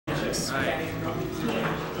6.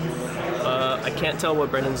 I can't tell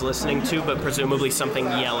what Brendan's listening to, but presumably something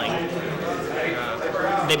yelling.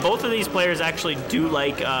 Both of these players actually do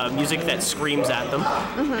like music that screams at them,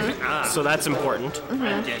 so that's important.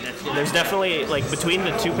 There's definitely, like, between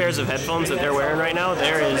the 2 pairs of headphones that they're wearing right now, they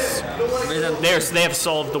have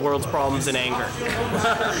solved the world's problems in anger.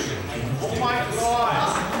 Oh my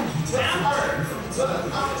god!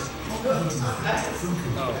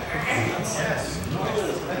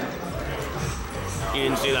 You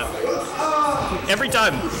didn't see that. Every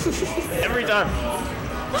time. Every time.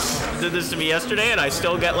 Did this to me yesterday, and I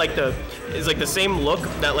still get like it's like the same look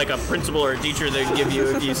that like a principal or a teacher they'd give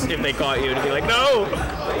you if they caught you, and be like, no,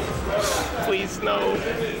 please no.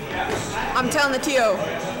 I'm telling the TO.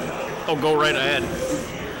 Oh, go right ahead.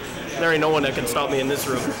 There ain't no one that can stop me in this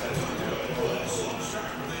room.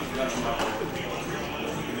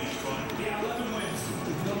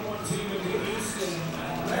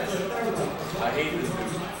 I hate this.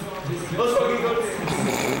 Let's fucking go.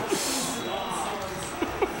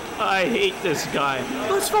 I hate this guy.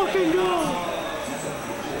 Let's fucking go.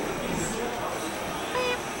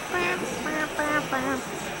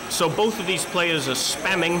 So both of these players are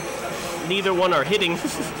spamming. Neither one are hitting.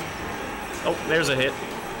 Oh, there's a hit.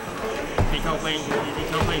 They can't play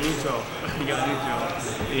neutral. He got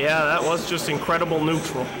neutral. Yeah, that was just incredible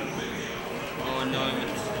neutral. Oh no.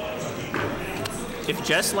 If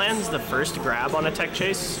Jess lands the first grab on a tech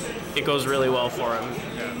chase, it goes really well for him.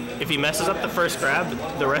 If he messes up the first grab,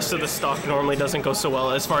 the rest of the stock normally doesn't go so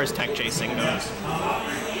well as far as tech chasing goes.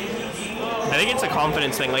 I think it's a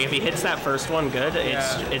confidence thing. Like, if he hits that first one good,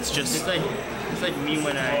 it's just... It's like me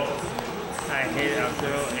when I hit up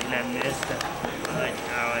throw and I missed. Like,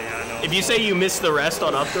 oh yeah, no. If you say you missed the rest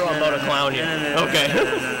on up throw, I'm about to clown you. Okay.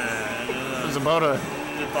 It was about a...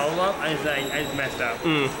 The follow-up, I just messed up.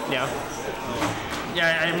 Yeah.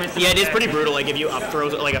 Yeah, I missed. Yeah, it is pretty brutal. Like, if you up throw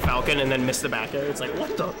like a Falcon and then miss the back air, it's like,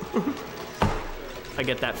 what the? I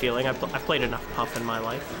get that feeling. I've played enough Puff in my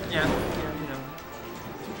life. Yeah, you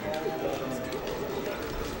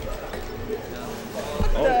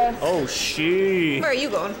know. Oh, she. Where are you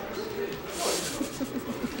going?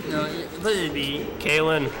 No, let it be.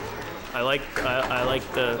 Kaylin, I like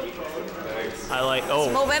oh.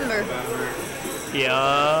 November.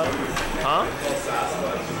 Yeah. Huh?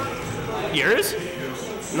 Yours?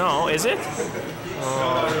 No, is it?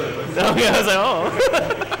 Oh. No, yeah, I was like, oh.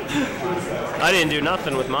 I didn't do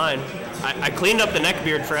nothing with mine. I cleaned up the neck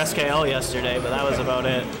beard for SKL yesterday, but that was about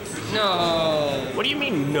it. No. What do you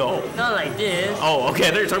mean, no? Not like this. Oh, okay.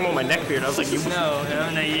 I thought you were talking about my neck beard. I was like, you. No,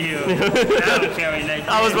 not you. I don't carry neck beard.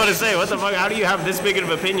 I was about to say, what the fuck? How do you have this big of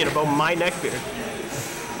an opinion about my neck beard?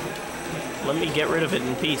 Let me get rid of it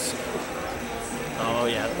in peace. Oh,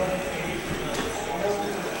 yeah.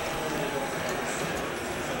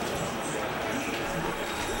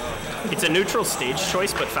 It's a neutral stage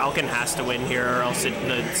choice, but Falcon has to win here, or else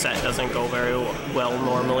the set doesn't go very well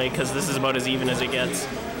normally, because this is about as even as it gets.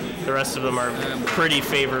 The rest of them are pretty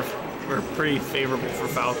favorable for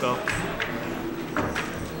Falco.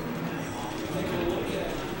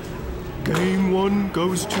 Game 1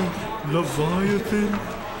 goes to Leviathan.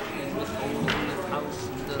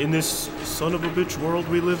 In this son of a bitch world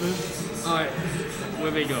we live in. Alright,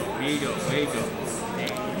 where we go?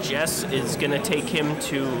 Jess is gonna take him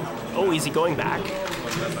to... Oh, is he going back?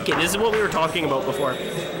 Okay, this is what we were talking about before.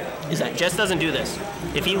 Is that Jess doesn't do this.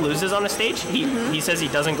 If he loses on a stage, he says he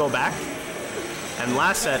doesn't go back. And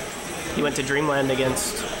last set, he went to Dreamland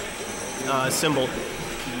against Symbol.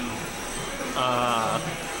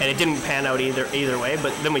 And it didn't pan out either way,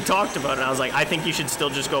 but then we talked about it, and I was like, I think you should still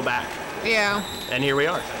just go back. Yeah. And here we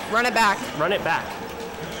are. Run it back. Run it back.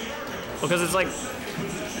 Because it's like,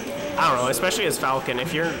 I don't know, especially as Falcon,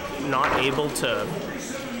 if you're not able to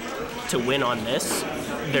win on this,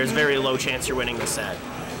 there's very low chance you're winning the set.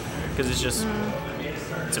 Because it's just,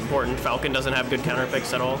 it's important. Falcon doesn't have good counter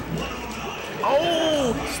picks at all.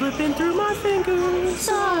 Oh! Slipping through my fingers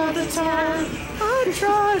all the time. I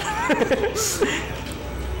tried.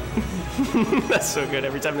 That's so good.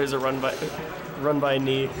 Every time there's a run by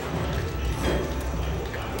knee.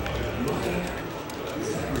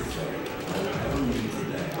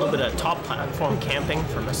 A little bit of top platform camping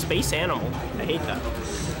from a space animal. I hate that.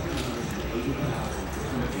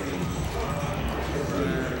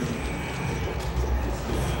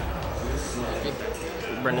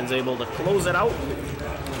 Brendan's able to close it out.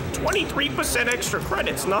 23% extra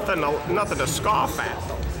credits, nothing to scoff at.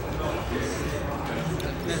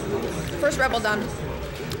 First Rebel done.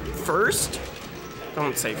 First?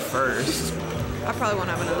 Don't say first. I probably won't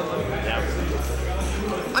have another one. Yeah.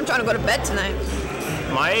 I'm trying to go to bed tonight.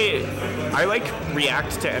 I like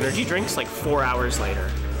react to energy drinks like 4 hours later.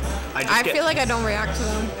 I feel like I don't react to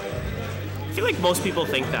them. I feel like most people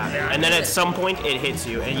think that, and then at some point it hits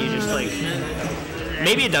you, and you just like.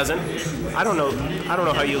 Maybe it doesn't. I don't know. I don't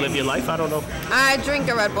know how you live your life. I don't know. I drink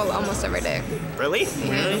a Red Bull almost every day. Really?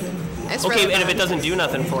 It's Okay, really and if bad. it doesn't do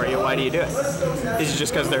nothing for you, why do you do it? Is it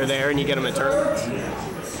just because they're there and you get them at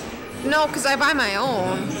tournaments? No, because I buy my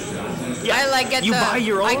own. Yeah. I like get you the- buy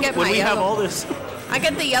your own. I get when my we have yellow. all this. I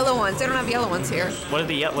get the yellow ones. They don't have yellow ones here. What's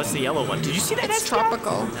the yellow one? Did you see that? It's SDR?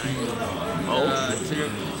 tropical. Oh,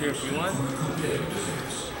 Sugar free one?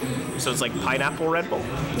 so it's like pineapple Red Bull.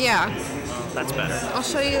 Yeah. That's better. I'll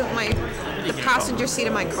show you the passenger seat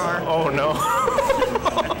of my car. Oh no.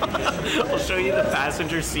 I'll show you the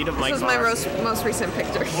passenger seat of my This was car. my most recent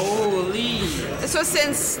picture. Holy! This was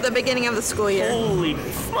since the beginning of the school year. Holy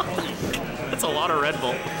fuck. That's a lot of Red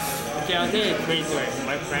Bull. Okay, I'll tell you a crazy story.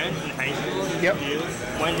 My friends in high school used Yep. to do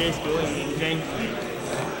one day school and drank I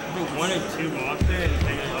think 1 or 2 Monster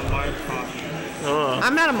and a large coffee.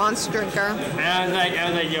 I'm not a monster drinker. And I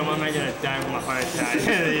was like, yo, when am I gonna die from a heart attack?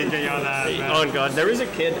 You drink all that, man. Oh god, there was a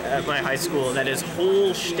kid at my high school that his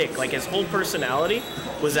whole shtick, like his whole personality,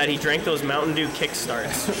 was that he drank those Mountain Dew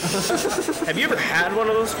kickstarts. Have you ever had one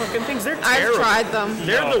of those fucking things? They're I've terrible. tried them.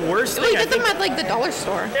 They're the worst We thing. I get them think at like the dollar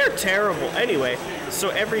store. they're terrible. Anyway, so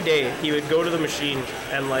every day he would go to the machine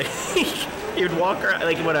and like he would walk around,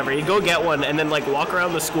 like whatever. He'd go get one and then like walk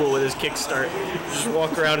around the school with his kickstart. Just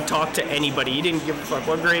walk around and talk to anybody. He didn't give a fuck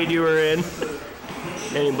what grade you were in.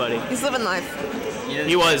 Anybody. He's living life.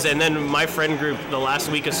 He was, and then my friend group the last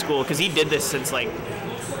week of school, because he did this since like,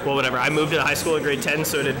 well, whatever. I moved to high school in grade 10,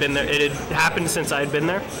 so it had been there. It had happened since I had been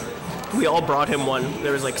there. We all brought him one.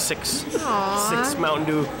 There was like six Mountain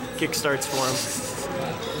Dew kickstarts for him.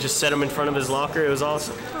 Just set him in front of his locker. It was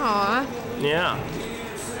awesome. Aw. Yeah.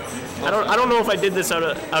 I don't know if I did this out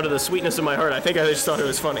of the sweetness of my heart. I think I just thought it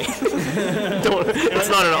was funny. It's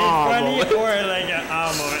not an aw Funny moment. or like an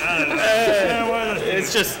ah moment. I don't know.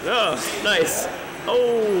 It's just, oh, nice.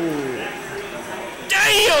 Oh,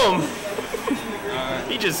 damn!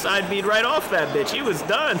 He just side beat right off that bitch. He was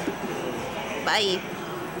done. Bye.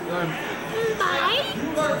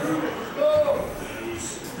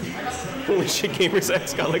 Holy shit, Gamer's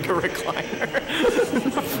X got like a recliner.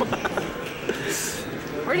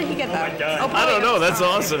 Where did he get that? God. Oh, I don't know. That's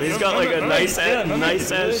probably- awesome. He's got like a nice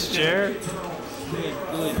ass chair.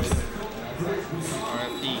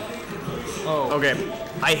 Oh. Okay,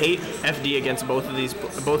 I hate FD against both of these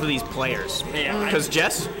players. Yeah, Because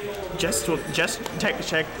Jess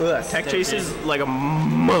tech chases like a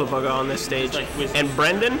motherfucker on this stage, Like with- and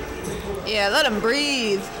Brendan. Yeah, let him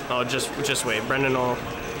breathe. Oh, just wait. Brendan will,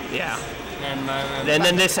 yeah. And And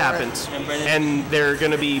then this happens, And Brendan- and they're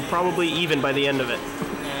gonna be probably even by the end of it.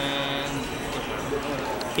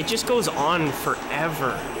 It just goes on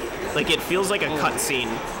forever. Like it feels like a cutscene.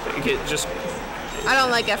 Like, it just I don't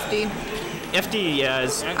like FD. FD, yeah,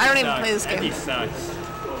 is, I don't even play this game. FD sucks.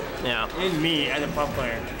 yeah, It's me as a pop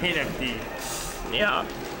player. Hate FD. yeah.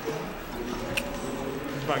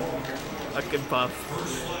 Fuck. Fucking Puff.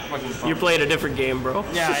 Fucking pop. You're playing a different game, bro.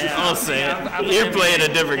 Yeah. I'll say it. I'm You're playing a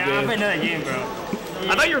different Yeah, I'm game. playing another game, bro.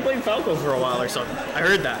 I thought you were playing Falco for a while or something. I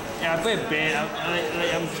heard that. Yeah, I play a bit.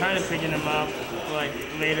 I'm trying to pick them up like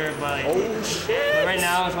later, but like, Oh shit! right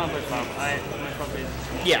now I just want to play pop. My pop is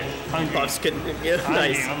Yeah, hungry. Puff's good. Yeah,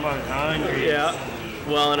 hungry. nice. I'm fucking hungry. Yeah.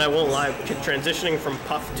 Well, and I won't lie. Transitioning from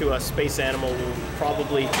Puff to a space animal will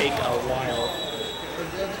probably take a while.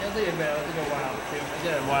 It'll take a bit. It'll take a while. It'll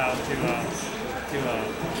take a while to get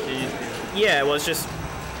used to. Yeah, it was just.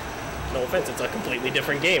 No offense, it's a completely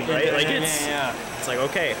different game, right? Like Yeah. it's like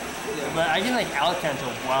okay, But I can like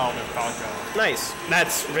out-cancel well with Falco. nice.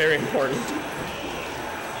 That's very important.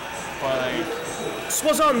 But like,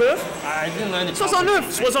 Soixante-neuf. I didn't learn the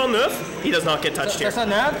Soixante-neuf. Soixante-neuf. He does not get touched here. That's not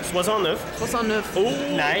enough? Soixante-neuf. What's on the? Ooh.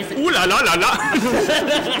 Nice. Ooh la la la la.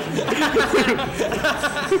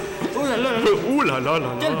 Ooh la la. Ooh la la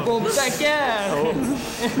la Get la. boom back out.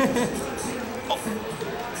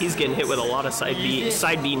 He's getting hit with a lot of side B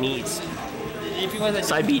knees. If you want to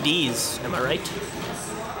Side B Ds. Am I right?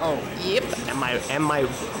 Oh. Yep. Am I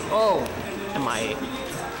Oh.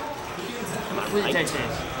 Who's right? Texas?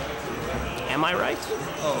 Am I right?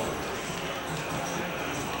 Oh.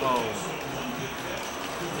 Oh.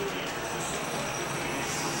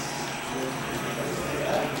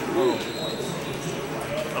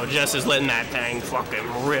 Oh, Jess is letting that thing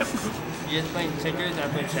fucking rip. You just playing checkers? I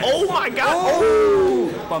play checkers. Oh my god! Oh!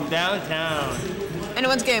 From downtown.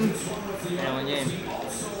 Anyone's game. And one game.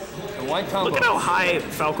 And one combo. Look at how high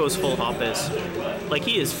Falco's full hop is. Like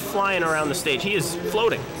he is flying around the stage. He is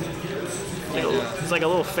floating. It's like a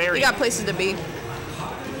little fairy. You got places to be.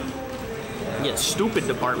 Yeah, stupid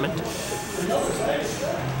department.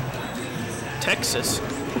 Texas.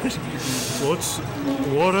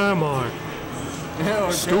 What am I?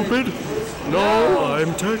 Stupid? No,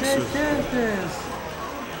 I'm Texas.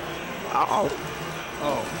 Uh-oh.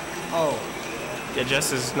 Oh. Yeah,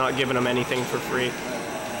 Jess is not giving him anything for free.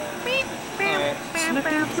 Alright.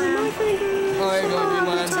 Alright, gonna be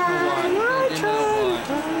my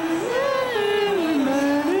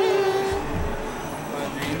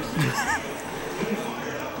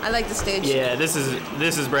I like the stage. Yeah, this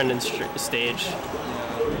is Brendan's stage.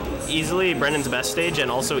 Easily Brendan's best stage, and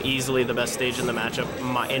also easily the best stage in the matchup.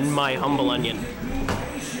 In my humble onion.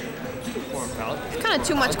 It's kind of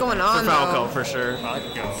too much going on, For Falco, though. for sure.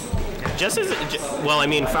 Jess is, well, I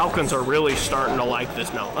mean, Falcons are really starting to like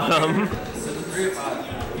this now.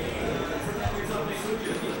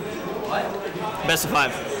 Best of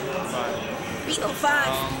 5. B05.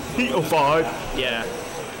 B05. Yeah.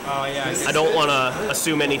 Oh, yeah. I don't want to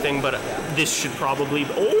assume anything, but this should probably.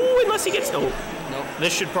 Oh, unless he gets. Oh. Nope.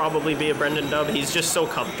 This should probably be a Brendan dub. He's just so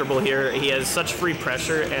comfortable here. He has such free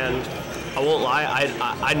pressure, and I won't lie,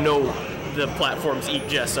 I know the platforms eat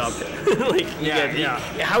Jess up. Like, Yeah.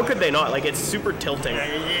 How could they not? Like, it's super tilting.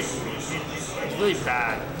 It's really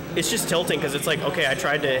bad. It's just tilting because it's like, okay, I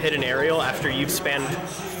tried to hit an aerial after you've spammed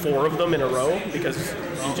 4 of them in a row because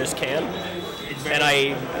you just can. And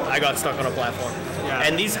I got stuck on a platform. Yeah.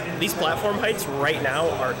 And these platform heights right now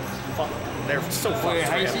are they're so fucked. Wait,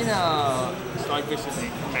 have you for him. seen Stark versus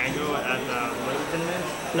Mango at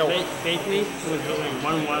Leviathan? No. Basically, it was doing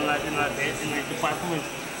 1-1 left in that base, and like, the platform was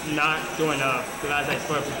not going up. Because I was like,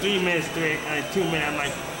 for 3 minutes straight, and 2 minutes, I'm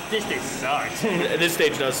like, this thing sucks. This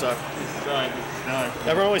stage does suck. It sucks.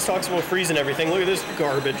 Everyone always talks about freezing everything. Look at this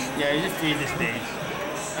garbage. Yeah, you just freeze the stage.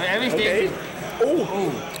 I mean, every stage. Okay. Oh,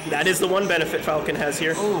 that is the one benefit Falcon has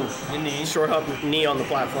here. Oh, the knee. Short hop knee on the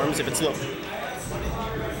platforms if it's low.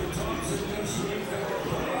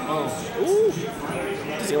 Oh. Ooh.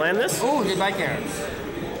 Does he land this? Oh, good back air.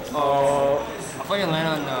 Oh. I thought you land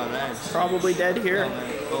on the ledge. Probably dead here.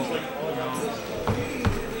 Oh, no.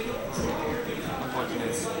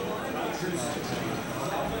 Unfortunate.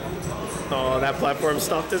 Oh, that platform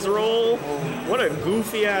stopped his roll. What a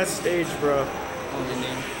goofy ass stage, bro. Oh, the knee.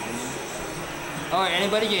 Alright,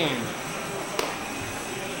 anybody game.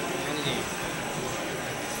 Any game.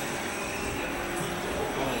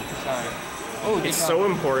 Oh, sorry. Oh, It's so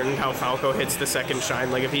important how Falco hits the second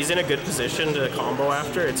shine. Like, if he's in a good position to combo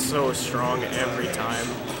after, it's so strong every time.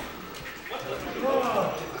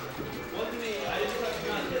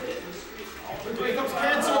 It got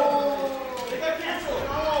canceled.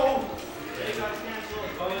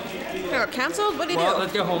 They got canceled? What do you Well, do?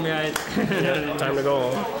 let's go home, guys. Yeah, time to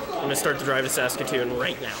go home. I'm gonna start the drive to Saskatoon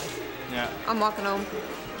right now. Yeah. I'm walking home.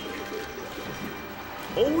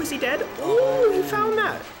 Oh, is he dead? Oh, he found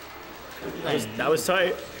that. That was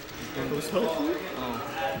tight. That was tight.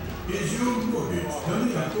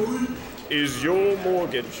 Is your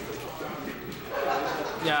mortgage?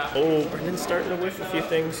 Yeah. Oh, Brendan's starting to whiff a few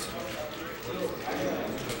things.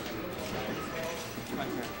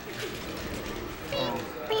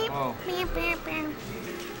 Oh.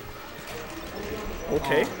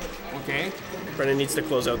 Okay. Okay. Brendan needs to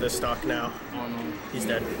close out this stock now. Oh no. He's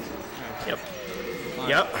dead. Yep.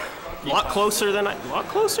 Yep. A lot closer than I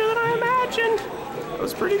imagined. That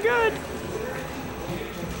was pretty good.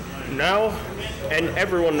 Now, and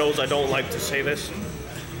everyone knows I don't like to say this,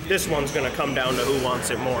 this one's gonna come down to who wants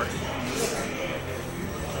it more.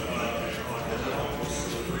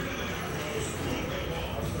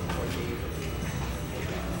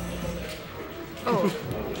 Oh,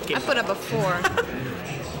 I put up a 4.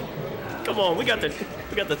 Come on, we got the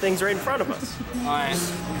things right in front of us. Alright.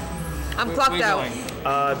 I'm clocked out.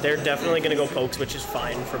 They're definitely gonna go pokes, which is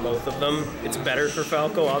fine for both of them. It's better for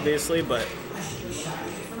Falco, obviously, but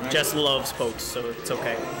Jess loves pokes, so it's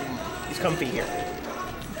okay. He's comfy here.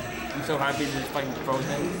 I'm so happy to just fighting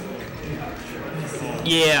Frozen.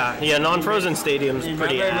 Yeah, non-frozen stadium's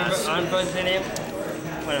pretty ass. Remember Unfrozen Stadium?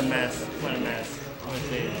 What a mess. What a mess. What a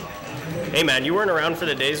stage. Hey man, you weren't around for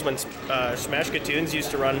the days when Smash Katoons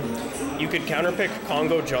used to run. You could counterpick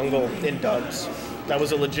Congo Jungle in dubs. That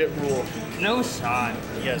was a legit rule. No shot.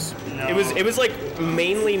 Yes. No. It was like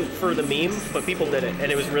mainly for the meme, but people did it,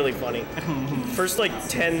 and it was really funny. First like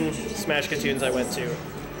 10 Smash Katoons I went to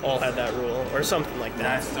all had that rule, or something like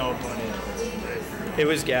that. That's so funny. It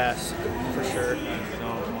was gas, for sure. That's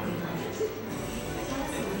so funny.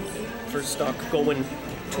 First stock going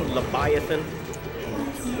to Leviathan.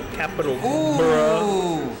 Capital,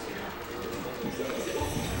 Ooh.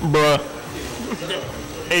 bruh.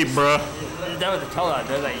 Hey, bruh. that was a call out.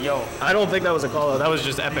 They're like, yo. I don't think that was a call out. That was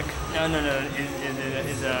just epic. No.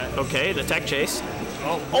 It's Okay, the tech chase.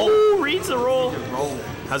 oh. Oh, reads the roll. Roll.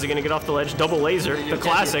 How's he gonna get off the ledge? Double laser, the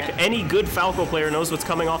classic. Any good Falco player knows what's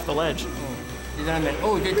coming off the ledge. He's on a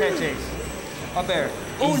Oh, good tech chase. Up air.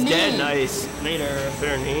 Oh, He's knee. dead. Nice. Later.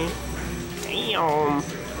 Fair knee. Damn.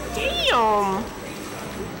 Damn.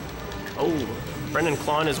 Oh, Brendan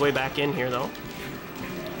clawing his way back in here though.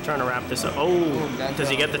 Trying to wrap this up. Oh, does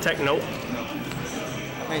he get the tech? Nope.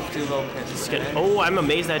 Makes too low pitch. Oh, I'm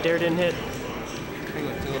amazed that dare didn't hit.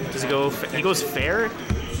 Does he go? He goes fair.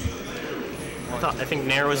 I think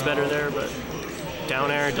Nair was better there, but down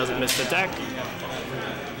air doesn't miss the deck.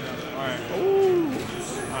 Alright. Ooh,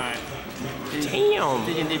 Alright. damn.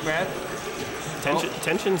 Taking deep breath.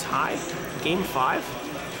 Tension's high. Game 5.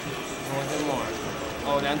 One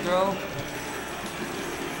more. Oh, then throw.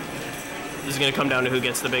 This is gonna come down to who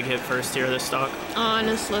gets the big hit first here. This stock.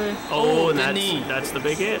 Honestly. Oh, and the knee. that's the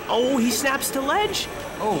big hit. Oh, he snaps to ledge.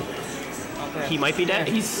 Oh. Okay. He might be dead.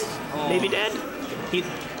 Yeah. He's maybe dead. He.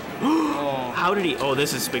 Oh. How did he? Oh,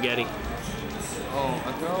 this is spaghetti. Oh,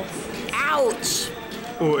 a throw. Ouch.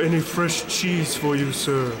 Oh, any fresh cheese for you,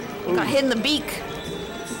 sir? Got hit in the beak.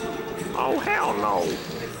 Oh, hell no.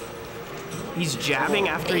 He's jabbing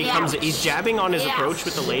after he comes. He's jabbing on his approach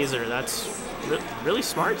with the laser. That's really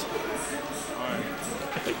smart.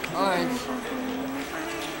 Alright.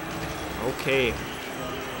 Okay.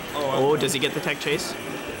 Oh, does he get the tech chase?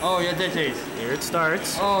 Oh, yeah, tech chase. Here it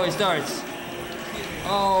starts. Oh, it starts.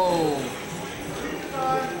 Oh.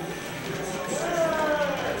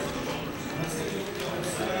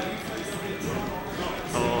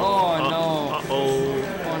 Oh, no.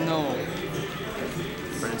 Uh-oh. Oh,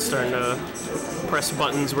 no. Brent's starting to press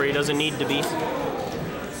buttons where he doesn't need to be.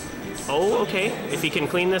 Oh, okay. If he can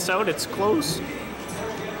clean this out, it's close.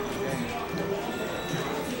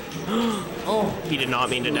 Oh. He did not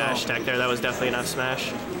mean to dash tech there. That was definitely enough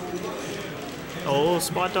smash. Oh,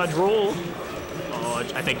 spot dodge roll. Oh,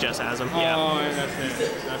 I think Jess has him. Yeah. Oh, that's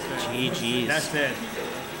it. That's it. GG's. That's it.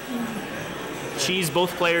 Cheese,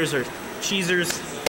 both players are cheesers.